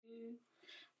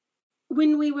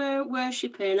when we were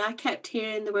worshipping, I kept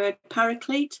hearing the word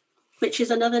paraclete, which is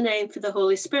another name for the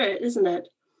Holy Spirit, isn't it?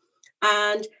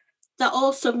 And that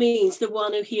also means the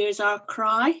one who hears our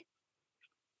cry.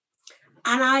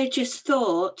 And I just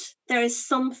thought there is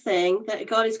something that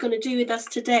God is going to do with us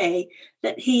today,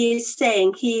 that he is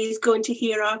saying he is going to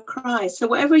hear our cry. So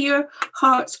whatever your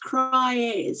heart's cry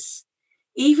is,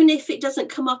 even if it doesn't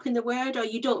come up in the word or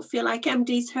you don't feel like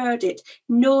MD's heard it,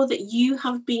 know that you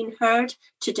have been heard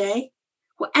today.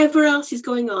 Whatever else is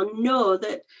going on, know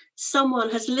that someone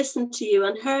has listened to you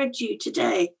and heard you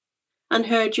today and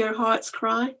heard your heart's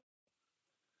cry.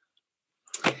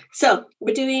 So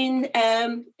we're doing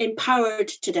Empowered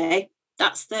today.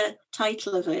 That's the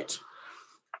title of it.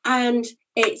 And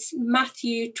it's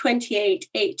Matthew 28,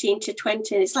 18 to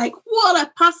 20. And it's like, what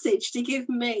a passage to give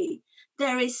me.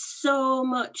 There is so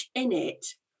much in it.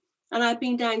 And I've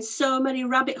been down so many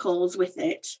rabbit holes with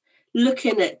it,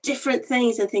 looking at different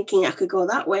things and thinking, I could go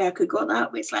that way, I could go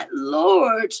that way. It's like,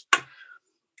 Lord,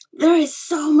 there is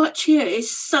so much here.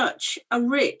 It's such a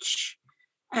rich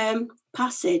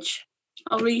passage.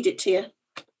 I'll read it to you.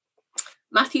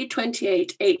 Matthew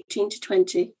 28, 18 to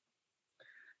 20.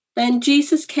 Then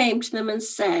Jesus came to them and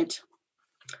said,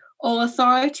 all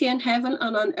authority in heaven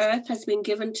and on earth has been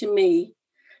given to me.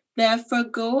 Therefore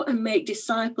go and make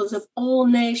disciples of all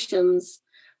nations,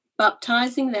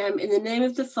 baptizing them in the name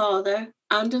of the Father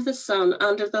and of the Son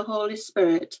and of the Holy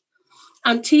Spirit,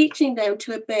 and teaching them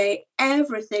to obey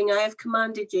everything I have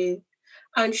commanded you.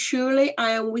 And surely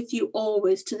I am with you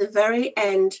always to the very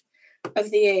end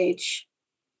of the age.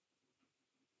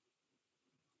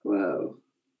 Whoa.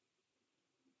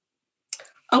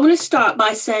 I want to start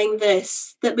by saying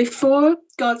this, that before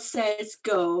God says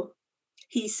go,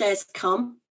 he says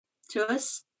come to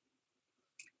us.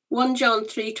 1 John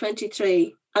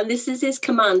 3:23, and this is his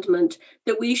commandment,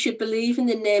 that we should believe in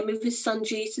the name of his Son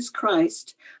Jesus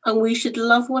Christ, and we should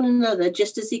love one another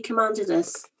just as he commanded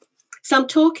us. So I'm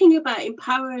talking about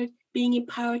being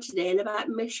empowered today, and about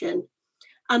mission.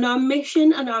 And our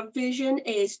mission and our vision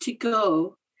is to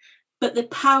go, but the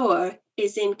power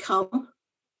is in come.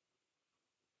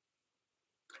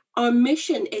 Our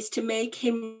mission is to make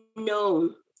him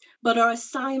known, but our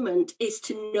assignment is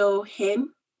to know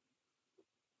him.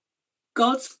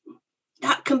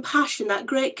 That compassion, that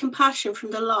great compassion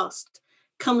from the lost,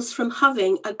 comes from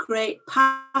having a great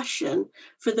passion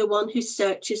for the one who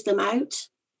searches them out.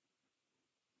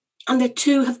 And the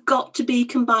two have got to be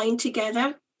combined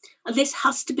together. And this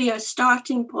has to be our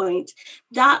starting point.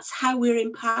 That's how we're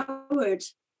empowered.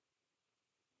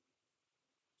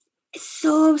 It's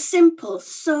so simple,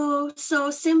 so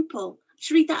simple. Let's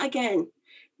read that again.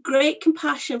 Great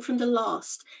compassion from the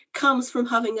lost comes from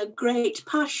having a great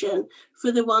passion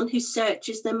for the one who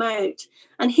searches them out.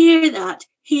 And hear that,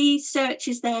 he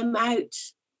searches them out.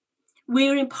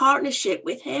 We're in partnership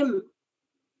with him.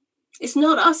 It's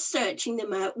not us searching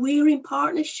them out. We're in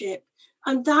partnership.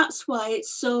 And that's why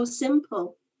it's so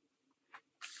simple.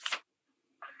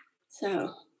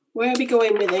 So, where are we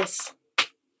going with this?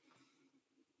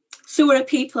 So we're a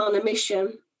people on a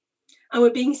mission, and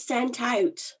we're being sent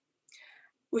out.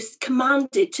 We're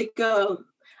commanded to go.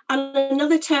 And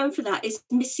another term for that is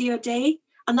Missio Dei,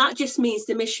 and that just means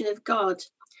the mission of God.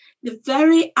 The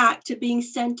very act of being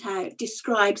sent out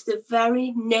describes the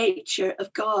very nature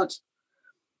of God.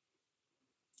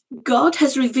 God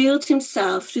has revealed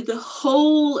himself through the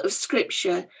whole of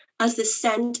Scripture as the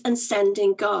sent and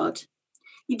sending God.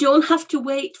 You don't have to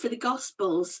wait for the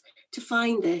Gospels to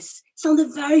find this. It's on the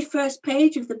very first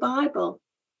page of the Bible.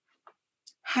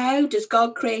 How does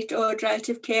God create order out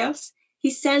of chaos?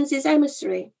 He sends his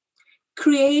emissary.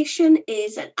 Creation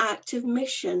is an act of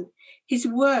mission. His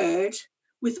word,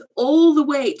 with all the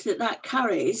weight that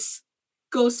carries,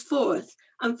 goes forth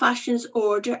and fashions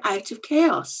order out of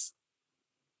chaos.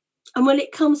 And when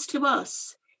it comes to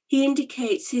us, he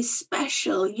indicates his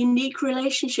special, unique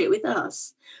relationship with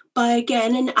us by,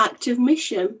 again, an act of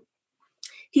mission.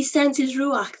 He sends his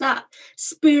Ruach, that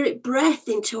spirit breath,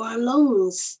 into our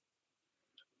lungs.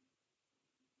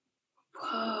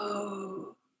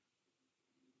 Whoa.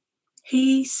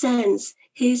 He sends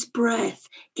his breath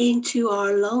into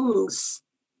our lungs.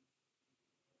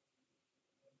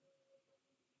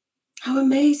 How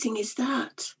amazing is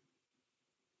that?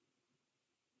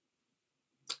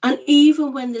 And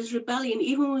even when there's rebellion,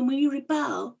 even when we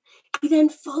rebel, he then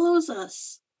follows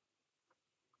us.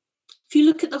 If you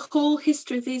look at the whole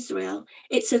history of Israel,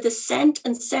 it's of the sent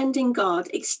and sending God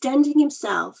extending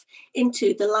himself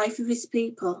into the life of his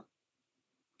people.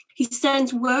 He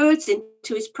sends words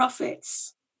into his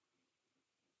prophets,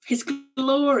 his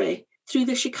glory through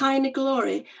the Shekinah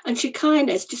glory. And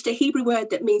Shekinah is just a Hebrew word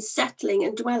that means settling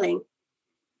and dwelling.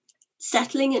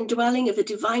 settling and dwelling of the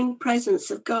divine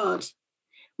presence of God.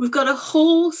 We've got a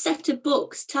whole set of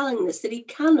books telling us that he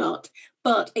cannot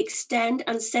but extend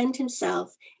and send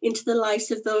himself into the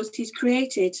lives of those he's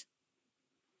created.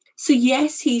 So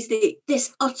yes, he's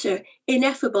this utter,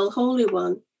 ineffable Holy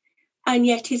One, and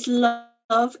yet his love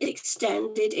is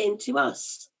extended into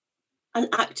us, an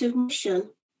act of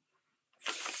mission.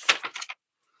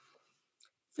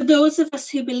 For those of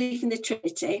us who believe in the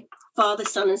Trinity, Father,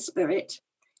 Son, and Spirit,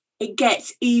 it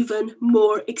gets even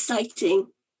more exciting.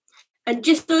 And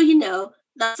just so you know,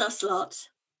 that's us lot.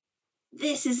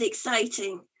 This is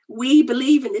exciting. We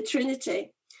believe in the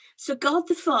Trinity. So God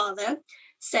the Father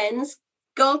sends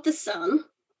God the Son,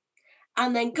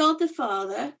 and then God the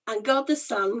Father and God the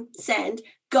Son send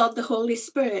God the Holy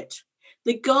Spirit.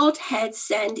 The Godhead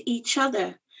send each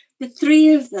other. The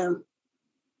three of them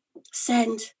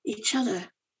send each other.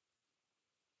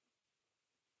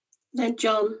 Then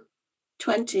John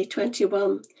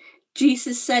 20:21,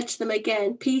 Jesus said to them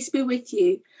again, peace be with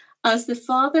you. As the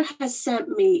Father has sent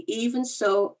me, even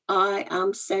so I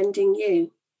am sending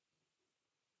you.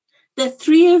 The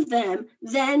three of them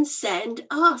then send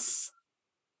us.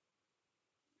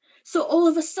 So all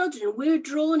of a sudden, we're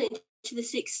drawn into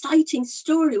this exciting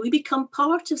story. We become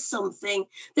part of something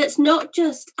that's not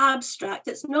just abstract,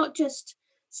 that's not just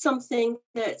something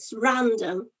that's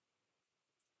random.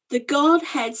 The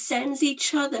Godhead sends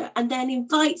each other and then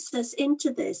invites us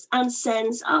into this and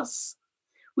sends us.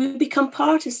 We become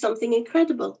part of something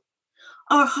incredible.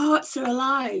 Our hearts are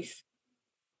alive.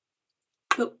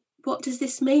 But what does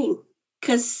this mean?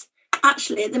 Because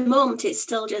actually, at the moment, it's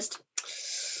still just,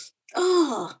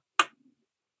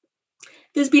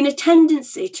 there's been a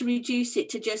tendency to reduce it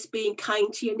to just being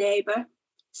kind to your neighbour,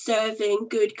 serving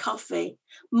good coffee.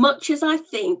 Much as I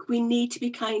think we need to be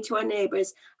kind to our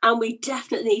neighbours, and we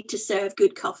definitely need to serve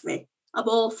good coffee. I'm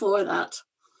all for that.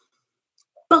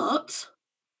 But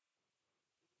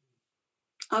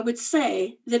I would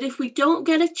say that if we don't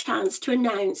get a chance to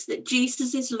announce that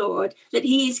Jesus is Lord, that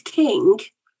he is King,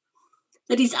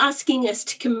 that he's asking us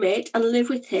to commit and live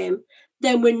with him,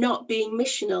 then we're not being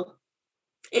missional.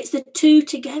 It's the two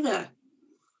together.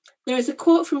 There is a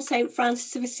quote from St.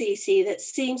 Francis of Assisi that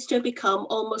seems to have become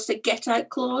almost a get-out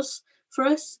clause for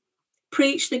us.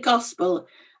 Preach the gospel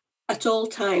at all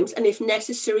times, and if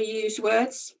necessary, use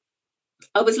words.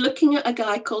 I was looking at a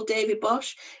guy called David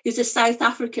Bosch, who's a South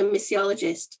African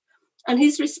missiologist. And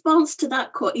his response to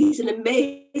that quote, he's an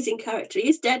amazing character.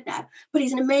 He's dead now, but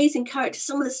he's an amazing character.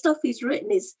 Some of the stuff he's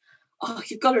written is,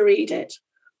 you've got to read it.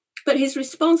 But his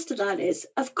response to that is,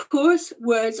 of course,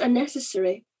 words are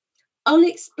necessary.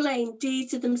 Unexplained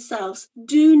deeds of themselves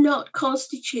do not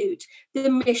constitute the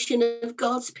mission of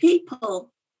God's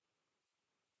people.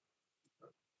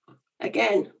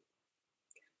 Again,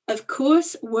 of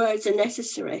course, words are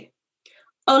necessary.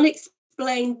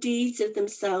 Unexplained deeds of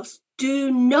themselves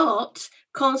do not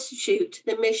constitute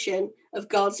the mission of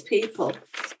God's people.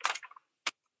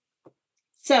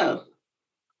 So,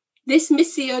 this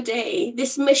Missio Dei,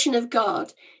 this mission of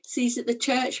God, sees that the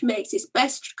church makes its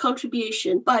best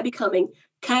contribution by becoming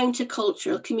a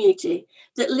countercultural community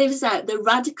that lives out the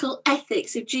radical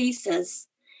ethics of Jesus,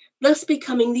 thus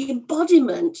becoming the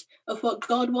embodiment of what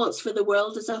God wants for the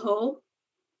world as a whole.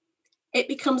 It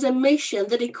becomes a mission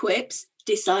that equips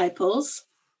disciples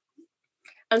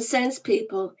and sends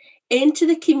people into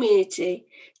the community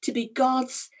to be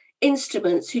God's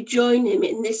instruments who join him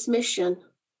in this mission.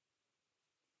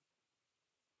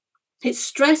 It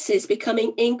stresses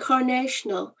becoming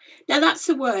incarnational. Now, that's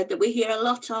a word that we hear a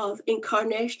lot of,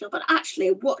 incarnational, but actually,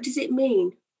 what does it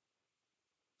mean?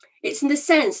 It's in the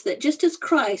sense that just as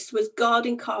Christ was God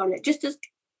incarnate, just as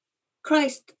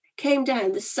Christ came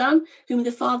down, the Son whom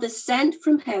the Father sent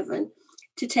from heaven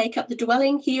to take up the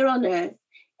dwelling here on earth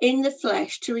in the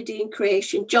flesh to redeem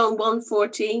creation, John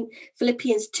 1:14,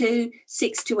 Philippians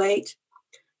 2:6-8.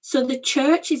 So the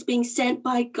church is being sent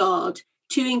by God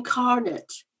to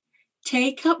incarnate,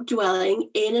 take up dwelling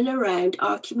in and around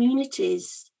our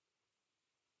communities.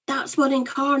 That's what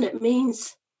incarnate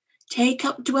means. Take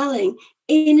up dwelling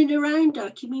in and around our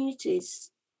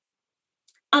communities.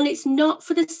 And it's not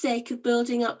for the sake of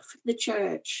building up the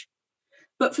church,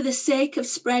 but for the sake of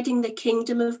spreading the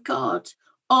kingdom of God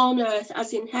on earth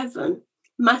as in heaven,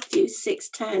 Matthew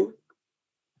 6:10.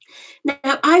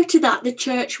 Now, out of that, the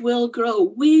church will grow.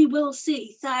 We will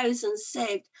see thousands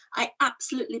saved. I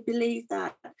absolutely believe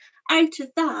that. Out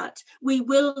of that, we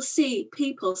will see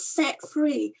people set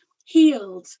free,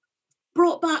 healed,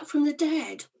 brought back from the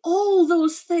dead, all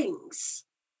those things.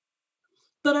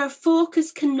 But our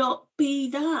focus cannot be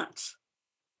that.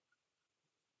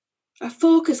 Our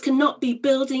focus cannot be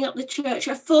building up the church.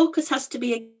 Our focus has to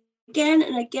be again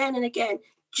and again and again,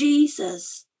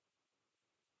 Jesus.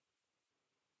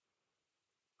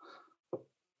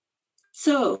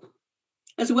 So,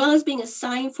 as well as being a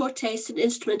sign, foretaste, and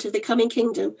instrument of the coming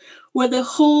kingdom, where the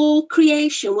whole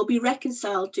creation will be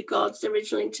reconciled to God's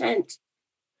original intent.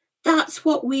 That's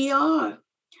what we are.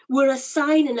 We're a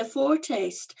sign and a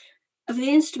foretaste of the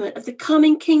instrument of the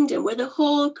coming kingdom, where the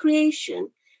whole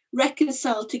creation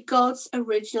reconciled to God's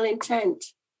original intent.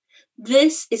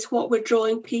 This is what we're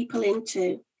drawing people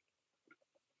into.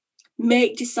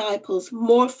 Make disciples,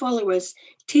 more followers,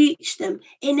 teach them,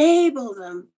 enable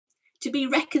them to be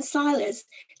reconcilers,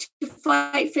 to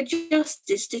fight for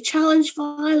justice, to challenge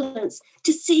violence,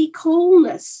 to seek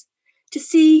wholeness, to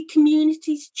see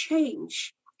communities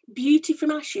change, beauty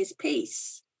from ashes,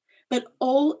 peace, but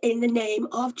all in the name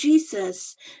of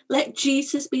Jesus. Let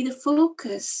Jesus be the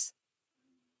focus.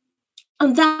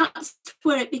 And that's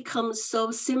where it becomes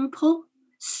so simple,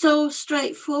 so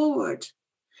straightforward.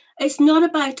 It's not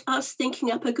about us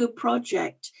thinking up a good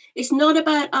project. It's not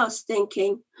about us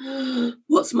thinking,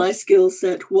 what's my skill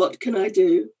set? What can I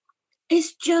do?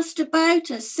 It's just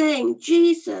about us saying,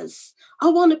 Jesus, I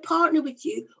want to partner with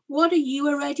you. What are you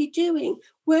already doing?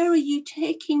 Where are you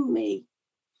taking me?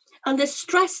 And the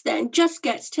stress then just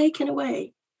gets taken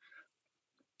away.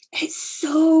 It's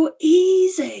so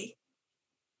easy.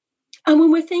 And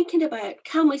when we're thinking about,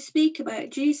 can we speak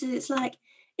about Jesus? It's like,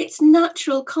 it's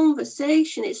natural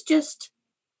conversation. It's just,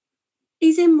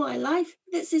 he's in my life.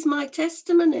 This is my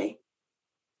testimony.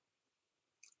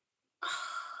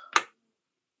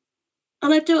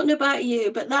 And I don't know about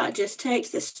you, but that just takes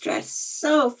the stress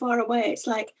so far away. It's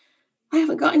like, I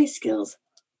haven't got any skills,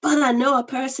 but I know a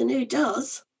person who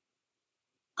does.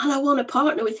 And I want to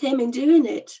partner with him in doing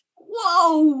it.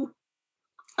 Whoa!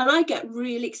 And I get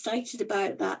really excited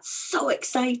about that. So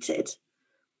excited.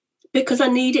 Because I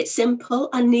need it simple.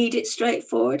 I need it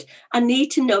straightforward. I need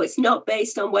to know it's not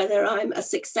based on whether I'm a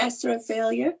success or a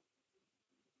failure.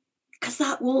 Because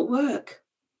that won't work.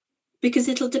 Because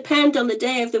it'll depend on the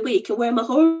day of the week and where my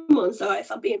hormones are, if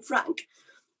I'm being frank.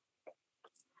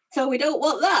 So we don't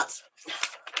want that.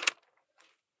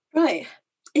 Right.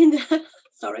 In the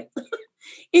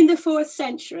 4th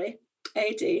century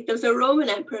AD, there was a Roman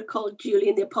emperor called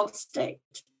Julian the Apostate.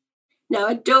 Now,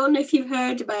 I don't know if you've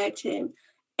heard about him.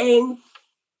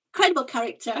 Incredible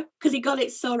character, because he got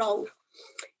it so wrong.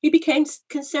 He became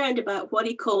concerned about what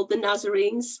he called the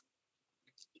Nazarenes.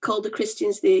 He called the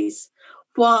Christians these.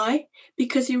 Why?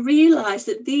 Because he realized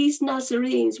that these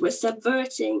Nazarenes were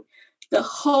subverting the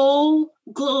whole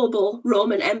global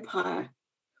Roman Empire.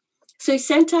 So he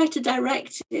sent out a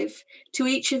directive to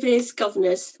each of his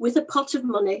governors with a pot of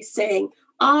money saying,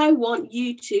 I want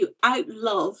you to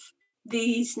outlove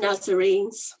these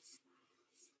Nazarenes.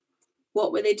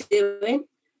 What were they doing?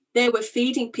 They were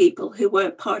feeding people who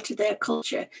weren't part of their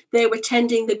culture. They were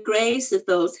tending the graves of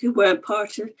those who weren't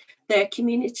part of their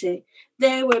community.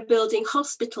 They were building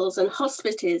hospitals and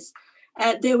hospices.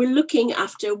 They were looking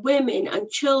after women and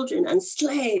children and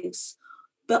slaves,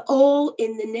 but all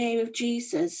in the name of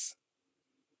Jesus.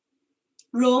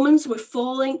 Romans were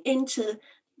falling into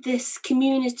this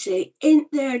community in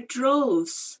their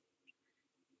droves.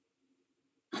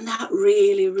 And that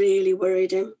really, really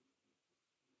worried him.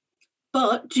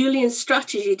 But Julian's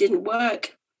strategy didn't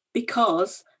work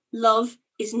because love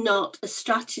is not a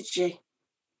strategy.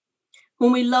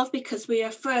 When we love because we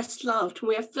are first loved, when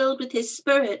we are filled with his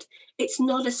spirit, it's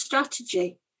not a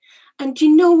strategy. And do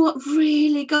you know what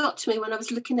really got to me when I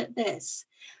was looking at this?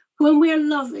 When we are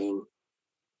loving,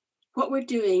 what we're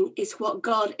doing is what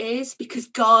God is, because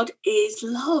God is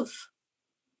love.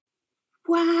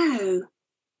 Wow.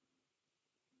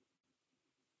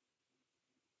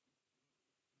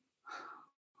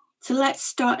 So let's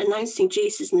start announcing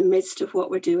Jesus in the midst of what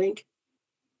we're doing.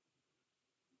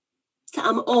 So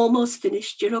I'm almost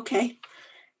finished. You're okay.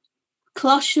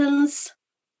 Colossians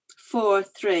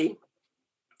 4:3.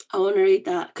 I want to read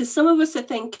that because some of us are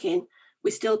thinking, we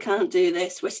still can't do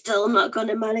this. We're still not going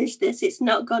to manage this. It's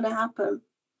not going to happen.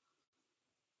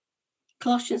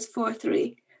 Colossians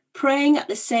 4:3. Praying at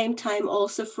the same time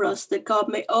also for us that God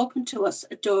may open to us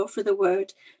a door for the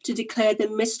word to declare the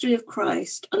mystery of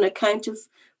Christ, on account of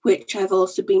which I've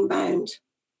also been bound.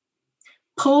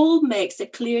 Paul makes a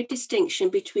clear distinction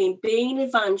between being an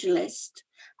evangelist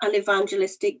and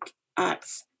evangelistic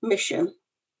acts mission.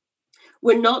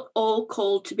 We're not all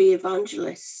called to be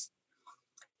evangelists.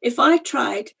 If I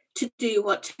tried to do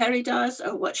what Terry does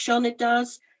or what Shauna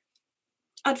does,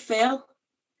 I'd fail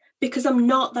because I'm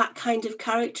not that kind of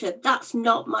character. That's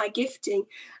not my gifting.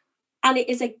 And it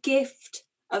is a gift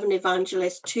of an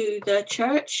evangelist to the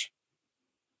church.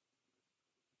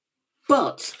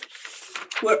 But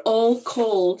We're all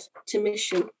called to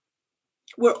mission.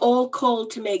 We're all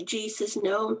called to make Jesus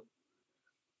known.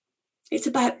 It's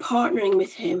about partnering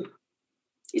with him.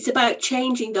 It's about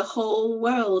changing the whole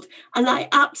world. And I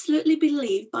absolutely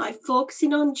believe by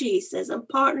focusing on Jesus and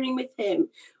partnering with him,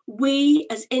 we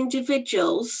as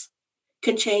individuals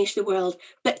can change the world.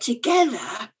 But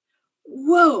together,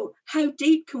 whoa, how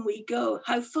deep can we go?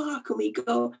 How far can we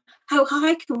go? How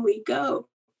high can we go?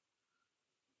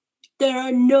 There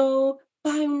are no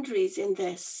boundaries in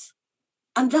this.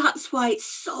 And that's why it's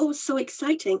so, so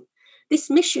exciting. This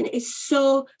mission is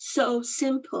so, so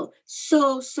simple,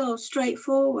 so, so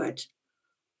straightforward.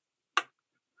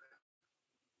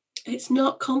 It's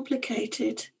not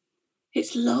complicated.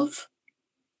 It's love.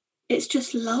 It's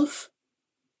just love.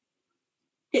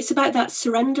 It's about that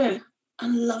surrender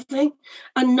and loving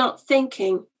and not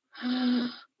thinking,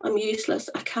 I'm useless,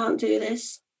 I can't do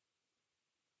this.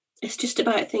 It's just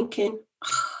about thinking,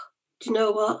 do you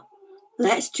know what?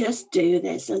 Let's just do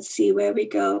this and see where we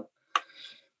go.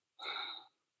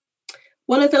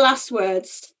 One of the last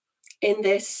words in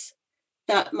this,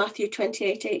 that Matthew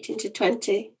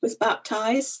 28:18-20, was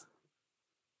baptize.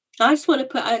 I just want to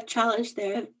put a challenge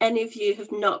there. If any of you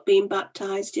have not been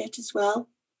baptized yet as well,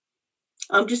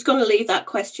 I'm just going to leave that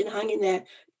question hanging there.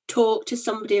 Talk to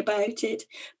somebody about it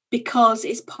because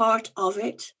it's part of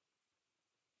it.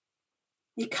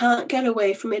 You can't get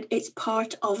away from it. It's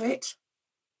part of it.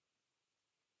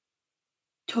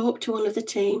 Talk to one of the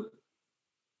team.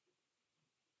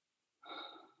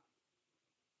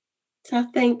 So I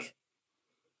think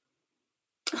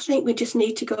we just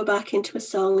need to go back into a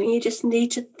song, and you just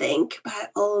need to think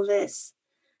about all of this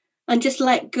and just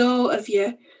let go of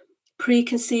your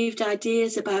preconceived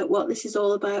ideas about what this is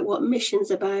all about, what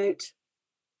mission's about.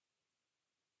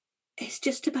 It's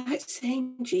just about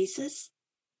saying, Jesus,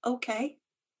 okay,